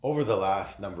Over the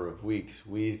last number of weeks,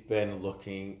 we've been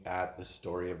looking at the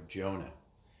story of Jonah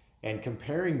and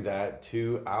comparing that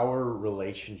to our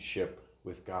relationship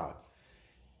with God.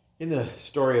 In the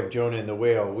story of Jonah and the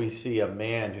whale, we see a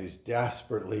man who's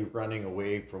desperately running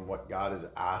away from what God has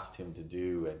asked him to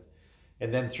do.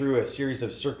 And then through a series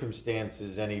of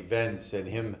circumstances and events and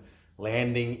him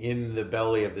landing in the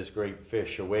belly of this great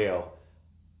fish, a whale,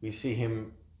 we see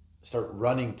him start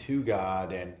running to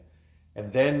God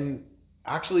and then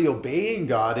actually obeying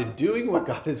God and doing what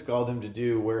God has called him to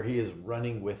do, where he is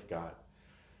running with God.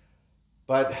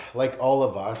 But like all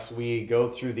of us, we go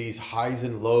through these highs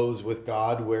and lows with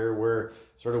God where we're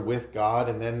sort of with God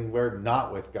and then we're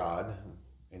not with God.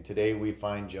 And today we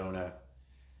find Jonah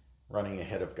running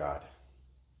ahead of God.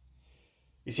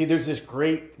 You see, there's this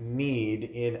great need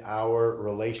in our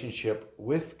relationship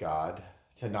with God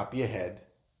to not be ahead,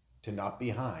 to not be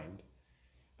behind,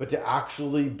 but to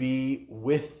actually be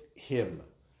with him,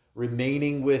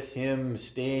 remaining with him,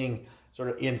 staying sort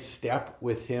of in step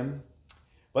with him.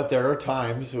 But there are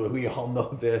times, we all know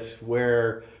this,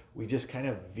 where we just kind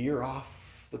of veer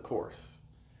off the course.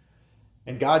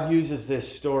 And God uses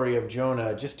this story of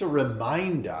Jonah just to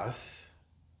remind us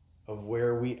of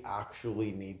where we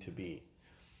actually need to be.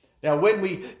 Now, when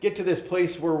we get to this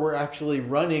place where we're actually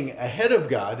running ahead of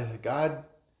God, God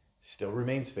still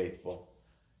remains faithful.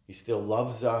 He still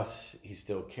loves us. He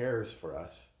still cares for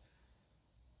us.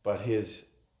 But his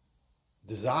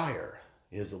desire,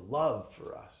 his love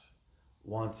for us,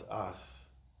 wants us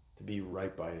to be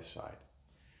right by his side.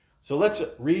 So let's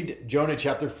read Jonah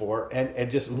chapter 4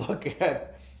 and just look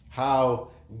at how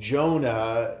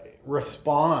Jonah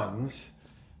responds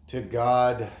to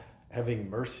God having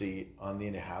mercy on the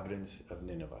inhabitants of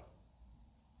Nineveh.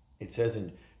 It says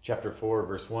in chapter 4,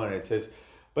 verse 1, it says,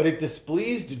 "But it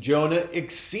displeased Jonah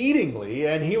exceedingly,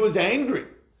 and he was angry.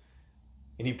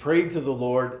 And he prayed to the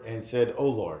Lord and said, 'O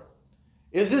Lord,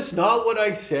 is this not what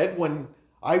I said when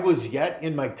I was yet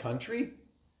in my country?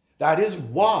 That is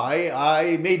why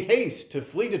I made haste to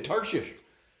flee to Tarshish.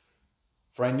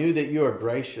 For I knew that you are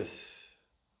gracious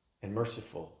and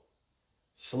merciful,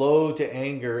 slow to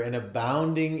anger and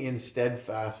abounding in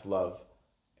steadfast love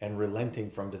and relenting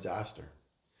from disaster.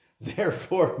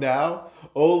 Therefore now,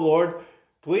 O Lord,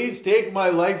 please take my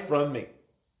life from me,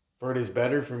 for it is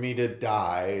better for me to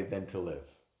die than to live.'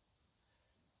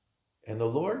 And the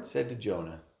Lord said to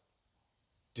Jonah,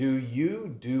 'Do you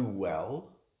do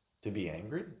well to be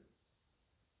angry?'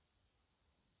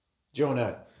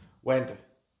 Jonah went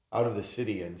out of the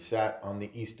city and sat on the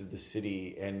east of the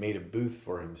city and made a booth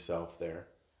for himself there.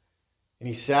 And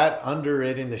he sat under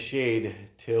it in the shade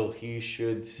till he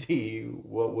should see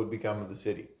what would become of the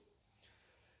city.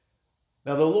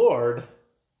 Now the Lord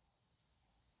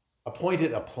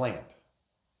appointed a plant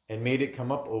and made it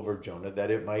come up over Jonah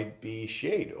that it might be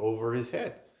shade over his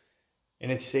head. And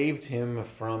it saved him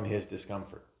from his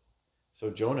discomfort. So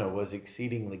Jonah was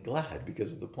exceedingly glad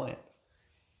because of the plant.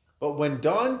 But when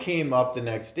dawn came up the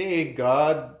next day,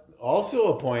 God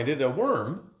also appointed a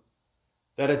worm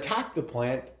that attacked the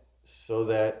plant so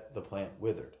that the plant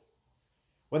withered.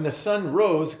 When the sun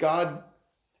rose, God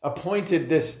appointed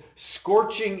this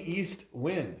scorching east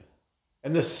wind,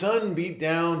 and the sun beat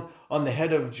down on the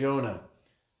head of Jonah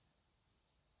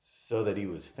so that he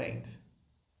was faint.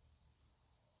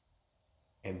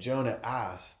 And Jonah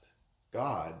asked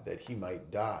God that he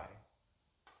might die.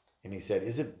 And he said,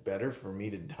 'Is it better for me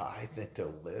to die than to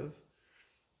live?'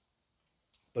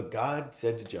 But God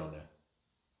said to Jonah,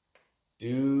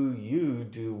 'Do you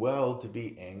do well to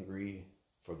be angry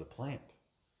for the plant?'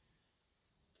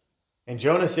 And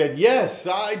Jonah said, 'Yes,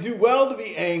 I do well to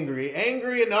be angry,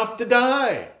 angry enough to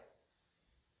die.'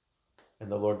 And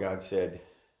the Lord God said,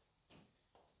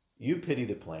 'You pity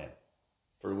the plant,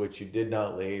 for which you did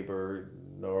not labor,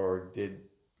 nor did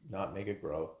not make it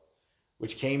grow,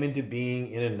 which came into being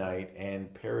in a night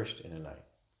and perished in a night.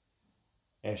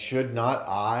 And should not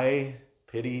I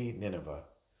pity Nineveh,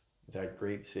 that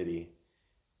great city,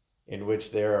 in which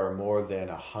there are more than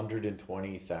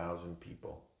 120,000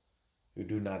 people who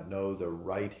do not know their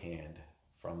right hand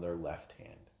from their left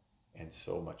hand, and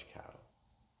so much cattle?'"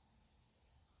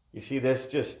 You see, this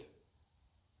just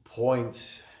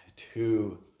points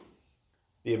to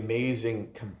the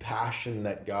amazing compassion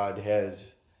that God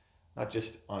has, not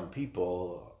just on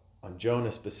people, on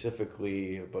Jonah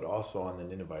specifically, but also on the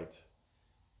Ninevites.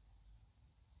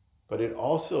 But it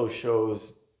also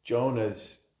shows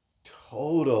Jonah's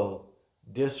total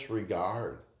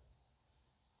disregard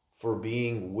for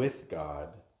being with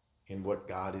God in what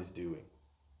God is doing.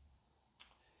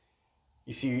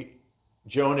 You see,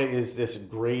 Jonah is this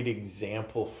great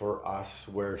example for us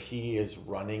where he is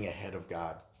running ahead of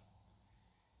God.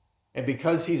 And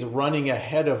because he's running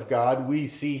ahead of God, we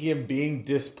see him being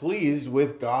displeased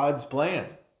with God's plan.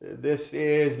 This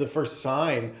is the first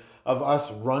sign of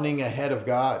us running ahead of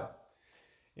God.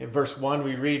 In verse 1,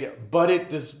 we read, "But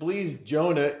it displeased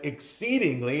Jonah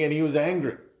exceedingly, and he was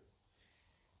angry."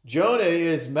 Jonah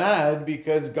is mad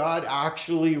because God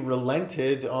actually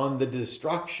relented on the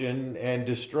destruction and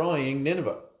destroying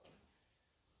Nineveh.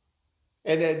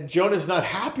 And Jonah's not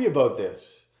happy about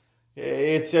this.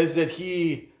 It says that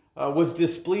he was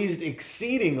displeased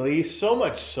exceedingly, so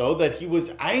much so that he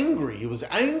was angry. He was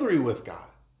angry with God.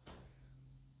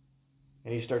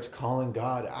 And he starts calling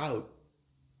God out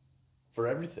for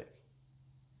everything.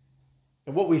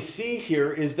 And what we see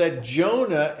here is that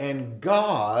Jonah and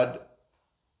God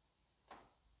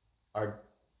are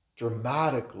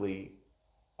dramatically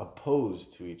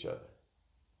opposed to each other.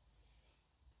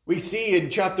 We see in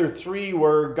chapter 3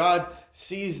 where God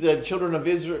sees the children of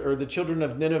Israel, or the children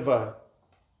of Nineveh,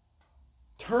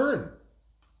 turn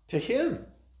to him.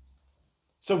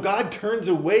 So God turns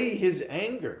away his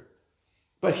anger.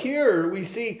 But here we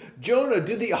see Jonah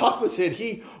do the opposite.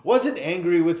 He wasn't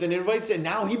angry with the Ninevites, and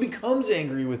now he becomes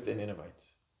angry with the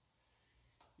Ninevites.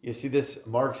 You see, this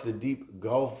marks the deep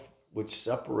gulf which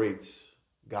separates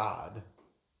God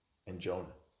and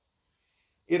Jonah.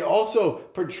 It also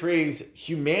portrays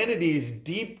humanity's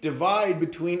deep divide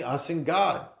between us and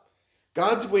God.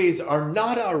 God's ways are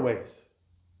not our ways.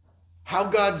 How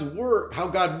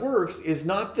God works is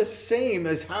not the same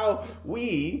as how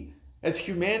we, as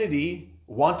humanity,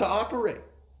 want to operate.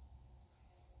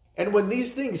 And when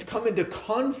these things come into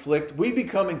conflict, we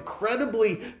become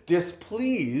incredibly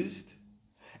displeased,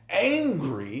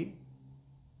 angry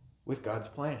with God's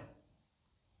plan.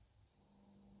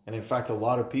 And in fact, a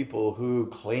lot of people who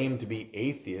claim to be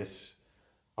atheists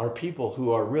are people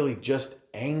who are really just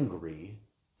angry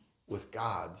with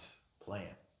God's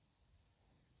plan.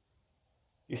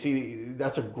 You see,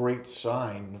 that's a great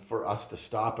sign for us to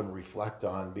stop and reflect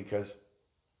on, because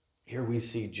here we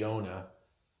see Jonah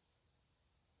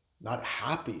not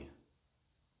happy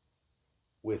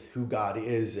with who God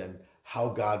is and how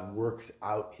God works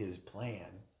out his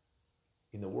plan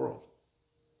in the world.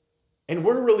 And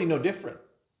we're really no different.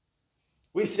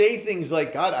 We say things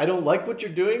like, "God, I don't like what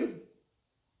you're doing.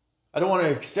 I don't want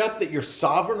to accept that you're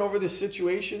sovereign over this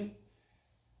situation.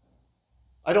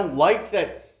 I don't like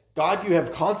that, God, you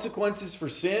have consequences for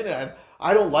sin, and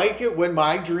I don't like it when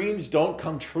my dreams don't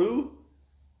come true."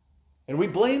 And we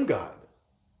blame God.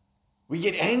 We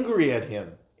get angry at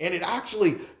him. And it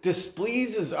actually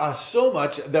displeases us so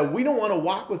much that we don't want to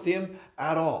walk with him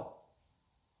at all.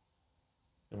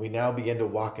 And we now begin to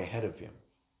walk ahead of him,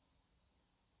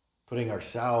 putting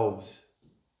ourselves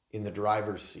in the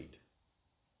driver's seat.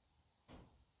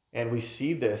 And we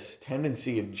see this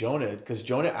tendency in Jonah because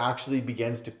Jonah actually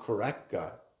begins to correct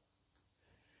God.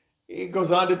 He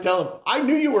goes on to tell him, "I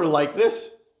knew you were like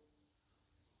this,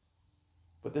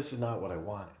 but this is not what I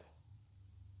wanted."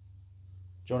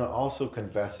 Jonah also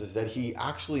confesses that he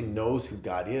actually knows who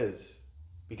God is,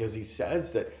 because he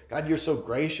says that, "God, you're so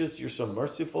gracious, you're so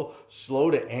merciful, slow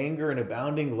to anger and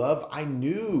abounding love. I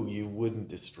knew you wouldn't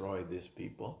destroy this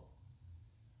people."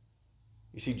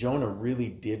 You see, Jonah really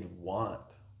did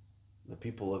want the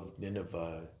people of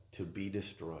Nineveh to be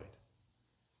destroyed.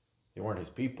 They weren't his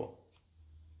people.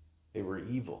 They were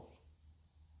evil.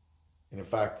 And in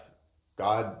fact,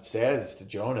 God says to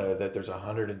Jonah that there's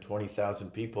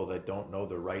 120,000 people that don't know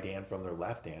their right hand from their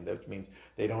left hand. That means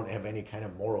they don't have any kind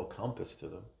of moral compass to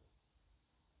them.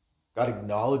 God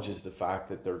acknowledges the fact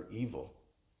that they're evil.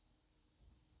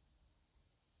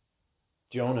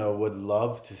 Jonah would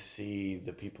love to see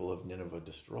the people of Nineveh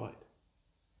destroyed.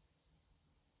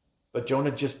 But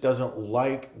Jonah just doesn't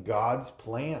like God's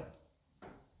plan.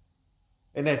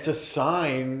 And it's a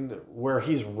sign where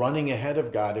he's running ahead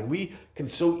of God. And we can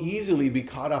so easily be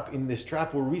caught up in this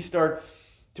trap where we start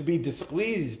to be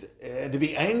displeased, to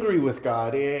be angry with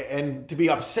God, and to be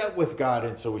upset with God.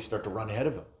 And so we start to run ahead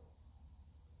of him.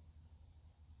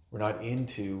 We're not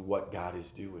into what God is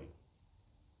doing.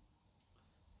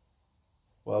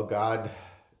 Well, God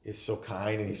is so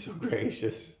kind and he's so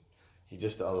gracious. He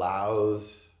just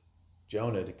allows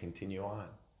Jonah to continue on.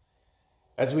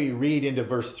 As we read into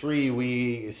verse 3,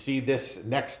 we see this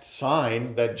next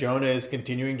sign that Jonah is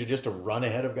continuing to just run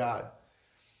ahead of God.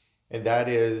 And that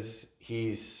is,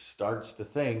 he starts to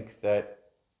think that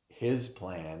his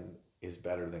plan is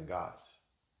better than God's.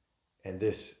 And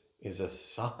this is a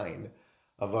sign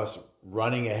of us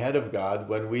running ahead of God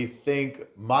when we think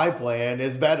my plan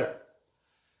is better.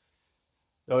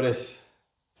 Notice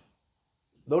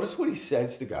what he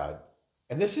says to God.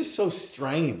 And this is so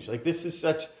strange. Like, this is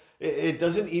such It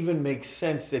doesn't even make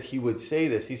sense that he would say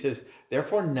this. He says,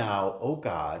 therefore now, O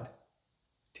God,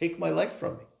 take my life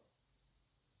from me.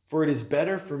 For it is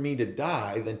better for me to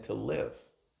die than to live.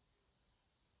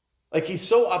 Like, he's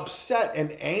so upset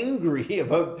and angry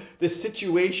about the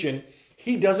situation.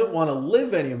 He doesn't want to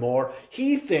live anymore.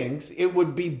 He thinks it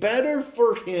would be better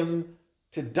for him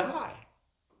to die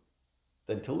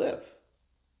than to live.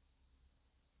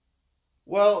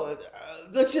 Well,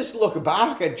 let's just look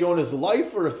back at Jonah's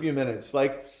life for a few minutes.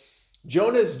 Like,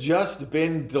 Jonah's just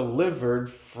been delivered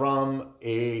from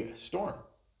a storm,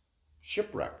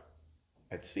 shipwreck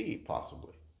at sea,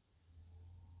 possibly.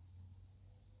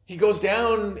 He goes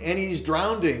down and he's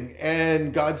drowning,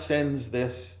 and God sends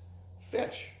this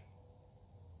fish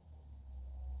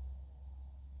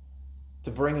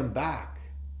to bring him back.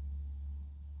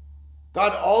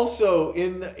 God also,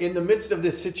 in the midst of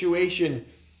this situation,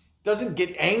 doesn't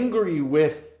get angry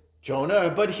with Jonah,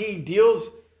 but he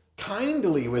deals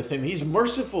kindly with him. He's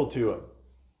merciful to him.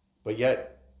 But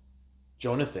yet,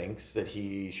 Jonah thinks that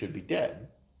he should be dead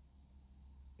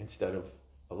instead of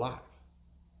alive.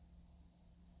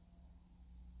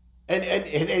 And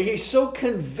he's so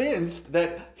convinced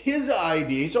that his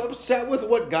idea, he's so upset with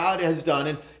what God has done,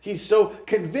 and he's so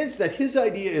convinced that his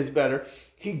idea is better.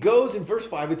 He goes, in verse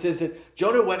 5, it says that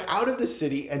Jonah went out of the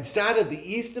city and sat at the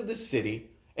east of the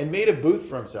city and made a booth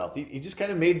for himself. He just kind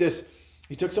of made this,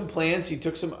 he took some plants, he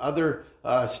took some other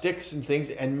sticks and things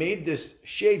and made this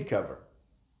shade cover.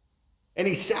 And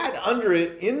he sat under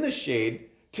it in the shade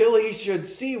till he should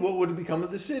see what would become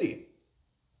of the city.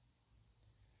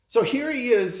 So here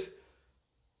he is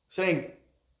saying,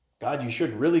 God, you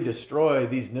should really destroy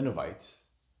these Ninevites.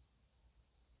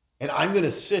 And I'm going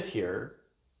to sit here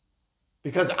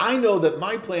because I know that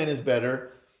my plan is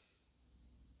better.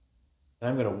 And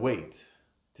I'm going to wait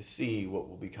to see what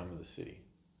will become of the city.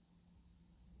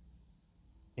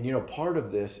 And you know, part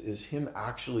of this is him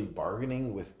actually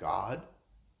bargaining with God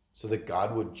so that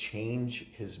God would change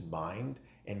his mind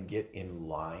and get in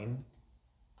line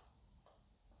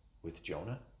with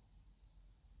Jonah.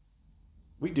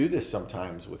 We do this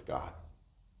sometimes with God.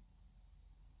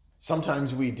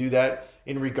 Sometimes we do that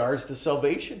in regards to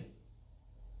salvation.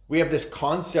 We have this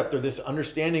concept or this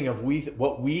understanding of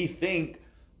what we think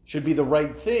should be the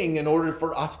right thing in order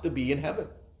for us to be in heaven.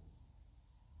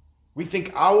 We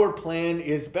think our plan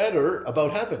is better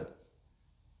about heaven.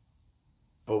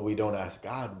 But we don't ask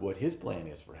God what his plan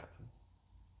is for heaven.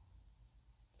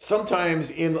 Sometimes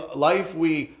in life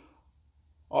we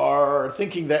are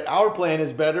thinking that our plan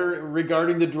is better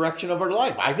regarding the direction of our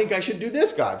life. I think I should do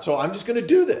this, God, so I'm just going to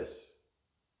do this.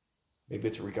 Maybe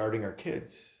it's regarding our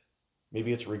kids.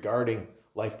 Maybe it's regarding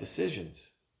life decisions.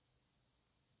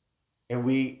 And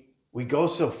we go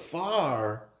so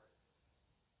far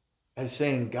as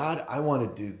saying, God, I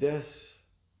want to do this,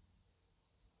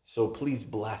 so please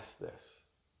bless this.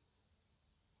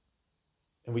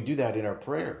 And we do that in our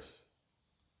prayers.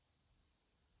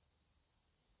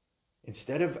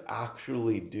 Instead of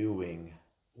actually doing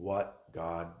what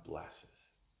God blesses.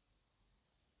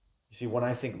 You see, when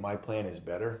I think my plan is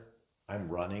better, I'm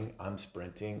running, I'm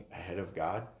sprinting ahead of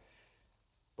God.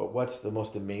 But what's the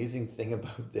most amazing thing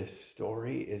about this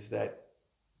story is that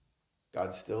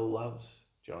God still loves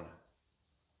Jonah.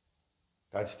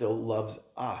 God still loves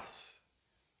us.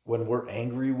 When we're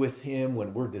angry with him,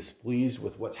 when we're displeased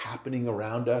with what's happening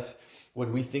around us,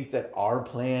 when we think that our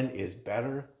plan is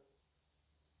better,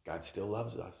 God still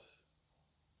loves us.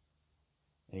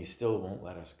 And he still won't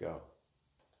let us go.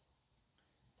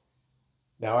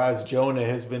 Now, as Jonah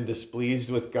has been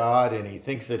displeased with God and he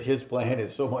thinks that his plan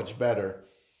is so much better,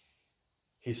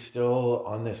 he's still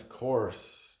on this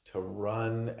course to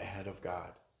run ahead of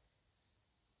God.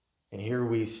 And here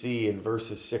we see in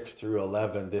verses 6 through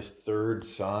 11 this third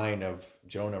sign of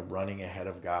Jonah running ahead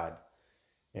of God.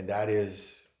 And that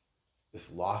is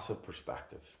this loss of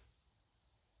perspective.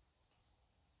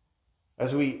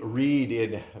 As we read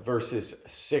in verses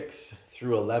 6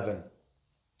 through 11,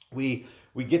 we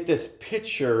get this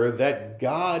picture that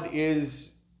God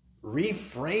is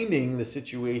reframing the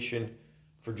situation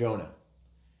for Jonah.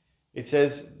 It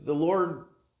says, the Lord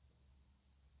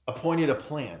appointed a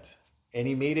plant, and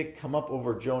he made it come up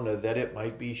over Jonah that it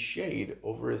might be shade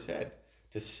over his head,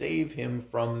 to save him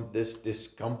from this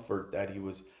discomfort that he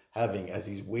was having as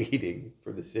he's waiting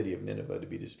for the city of Nineveh to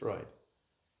be destroyed.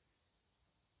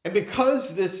 And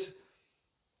because this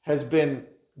has been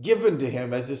given to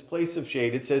him as this place of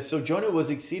shade, it says, so Jonah was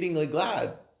exceedingly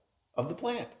glad of the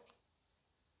plant.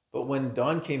 But when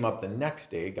dawn came up the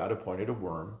next day, God appointed a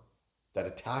worm that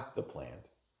attacked the plant,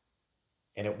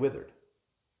 and it withered.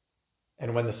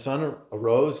 And when the sun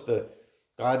arose,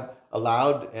 God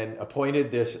allowed and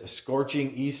appointed this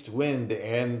scorching east wind,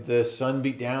 and the sun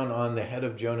beat down on the head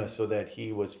of Jonah so that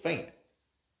he was faint.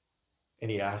 And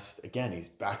he asked again, he's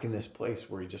back in this place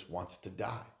where he just wants to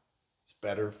die. It's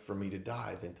better for me to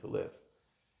die than to live.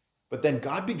 But then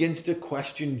God begins to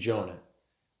question Jonah.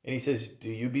 And he says, do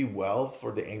you be well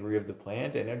for the angry of the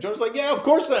plant? And Jonah's like, yeah, of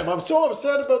course I am. I'm so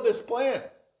upset about this plant.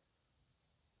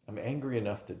 I'm angry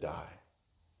enough to die.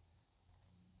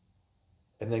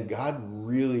 And then God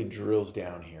really drills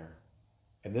down here.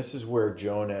 And this is where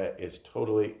Jonah is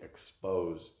totally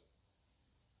exposed.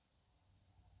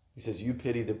 He says, you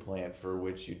pity the plant for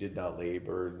which you did not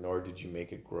labor, nor did you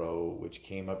make it grow, which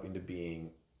came up into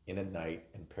being in a night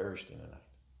and perished in a night.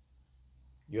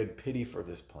 You had pity for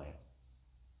this plant.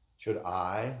 Should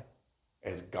I,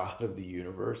 as God of the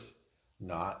universe,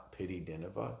 not pity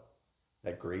Nineveh,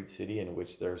 that great city in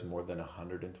which there's more than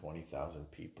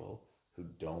 120,000 people who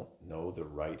don't know the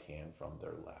right hand from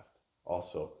their left?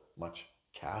 Also, much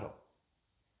cattle.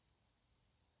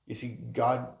 You see,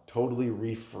 God totally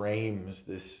reframes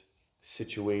this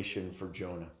situation for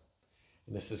Jonah.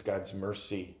 And this is God's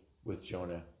mercy with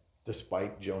Jonah,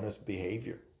 despite Jonah's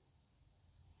behavior.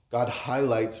 God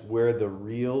highlights where the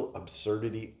real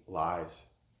absurdity lies.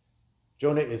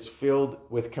 Jonah is filled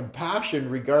with compassion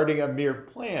regarding a mere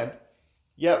plant,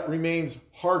 yet remains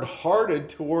hard-hearted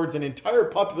towards an entire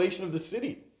population of the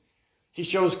city. He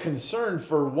shows concern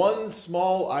for one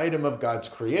small item of God's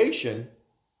creation,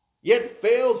 yet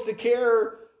fails to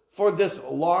care for this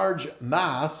large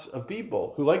mass of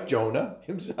people who, like Jonah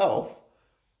himself,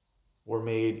 were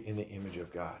made in the image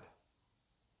of God.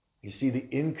 You see, the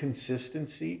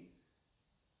inconsistency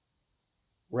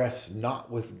rests not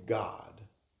with God,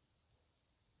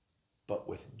 but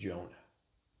with Jonah.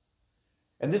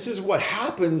 And this is what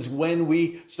happens when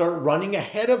we start running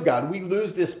ahead of God. We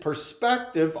lose this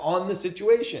perspective on the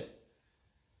situation.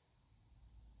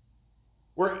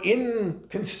 We're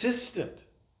inconsistent.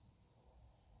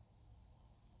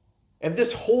 And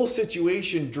this whole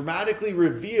situation dramatically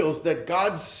reveals that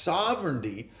God's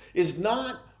sovereignty is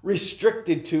not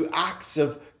restricted to acts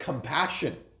of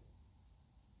compassion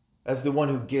as the one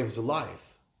who gives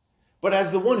life. But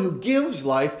as the one who gives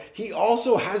life, he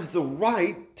also has the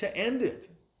right to end it.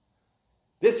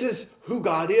 This is who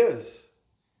God is.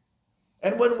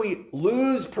 And when we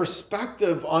lose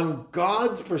perspective on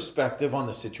God's perspective on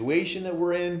the situation that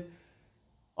we're in,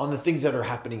 on the things that are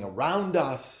happening around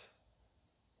us,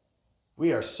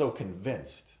 we are so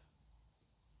convinced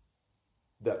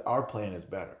that our plan is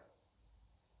better.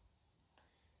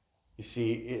 You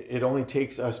see, it only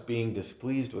takes us being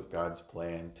displeased with God's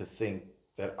plan to think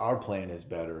that our plan is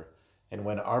better. And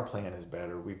when our plan is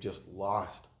better, we've just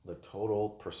lost the total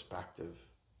perspective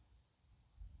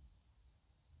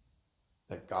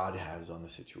that God has on the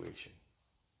situation.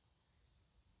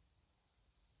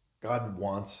 God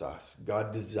wants us,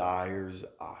 God desires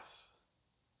us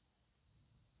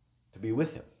to be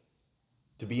with him,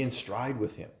 to be in stride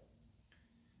with him,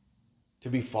 to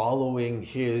be following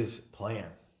his plan.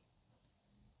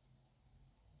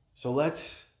 So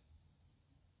let's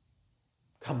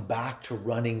come back to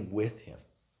running with him.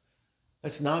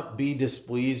 Let's not be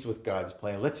displeased with God's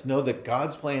plan. Let's know that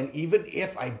God's plan, even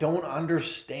if I don't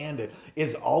understand it,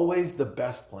 is always the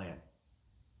best plan.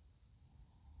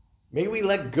 May we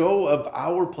let go of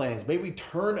our plans. May we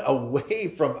turn away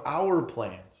from our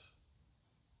plans.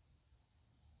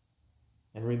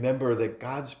 And remember that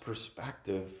God's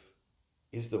perspective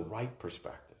is the right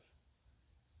perspective.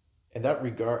 And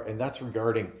that's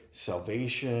regarding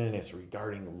salvation, it's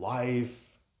regarding life,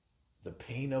 the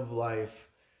pain of life,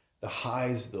 the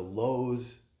highs, the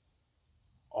lows,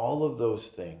 all of those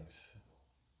things.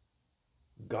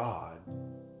 God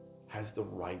has the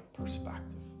right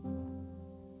perspective.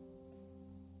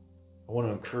 I want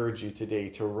to encourage you today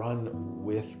to run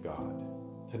with God,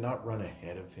 to not run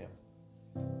ahead of him,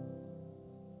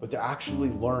 but to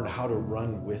actually learn how to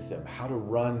run with him, how to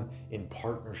run in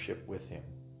partnership with him.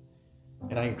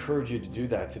 And I encourage you to do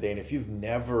that today. And if you've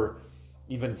never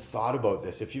even thought about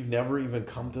this, if you've never even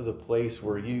come to the place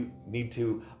where you need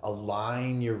to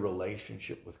align your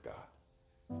relationship with God,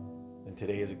 then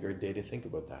today is a good day to think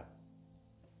about that.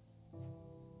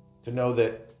 To know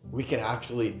that we can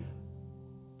actually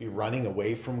be running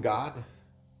away from God,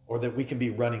 or that we can be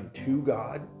running to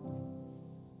God,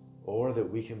 or that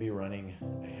we can be running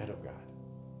ahead of God.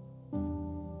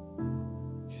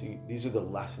 See, these are the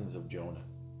lessons of Jonah.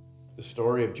 The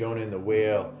story of Jonah and the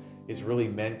whale is really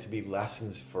meant to be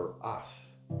lessons for us,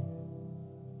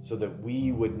 so that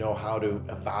we would know how to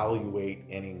evaluate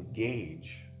and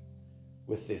engage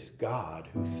with this God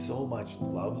who so much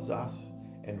loves us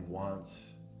and wants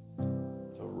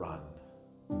to run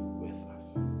with us.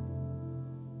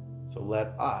 So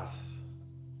let us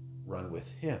run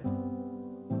with him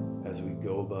as we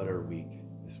go about our week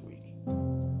this week.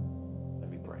 Let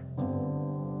me pray.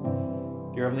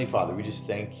 Dear Heavenly Father, we just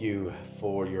thank you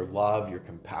for your love, your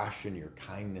compassion, your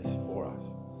kindness for us.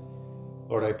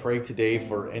 Lord, I pray today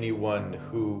for anyone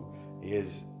who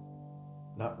is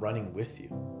not running with you,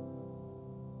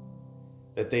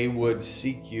 that they would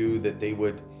seek you, that they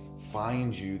would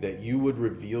find you, that you would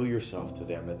reveal yourself to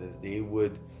them, and that they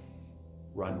would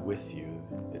run with you,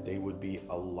 that they would be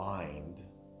aligned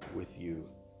with you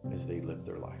as they live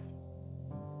their life.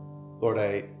 Lord,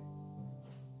 I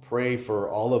pray for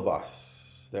all of us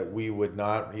that we would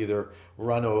not either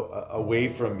run away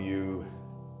from you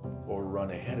or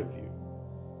run ahead of you,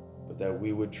 but that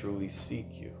we would truly seek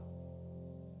you,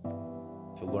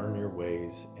 to learn your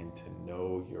ways and to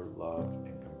know your love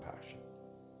and compassion.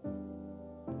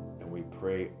 And we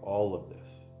pray all of this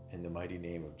in the mighty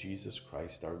name of Jesus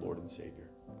Christ, our Lord and Savior.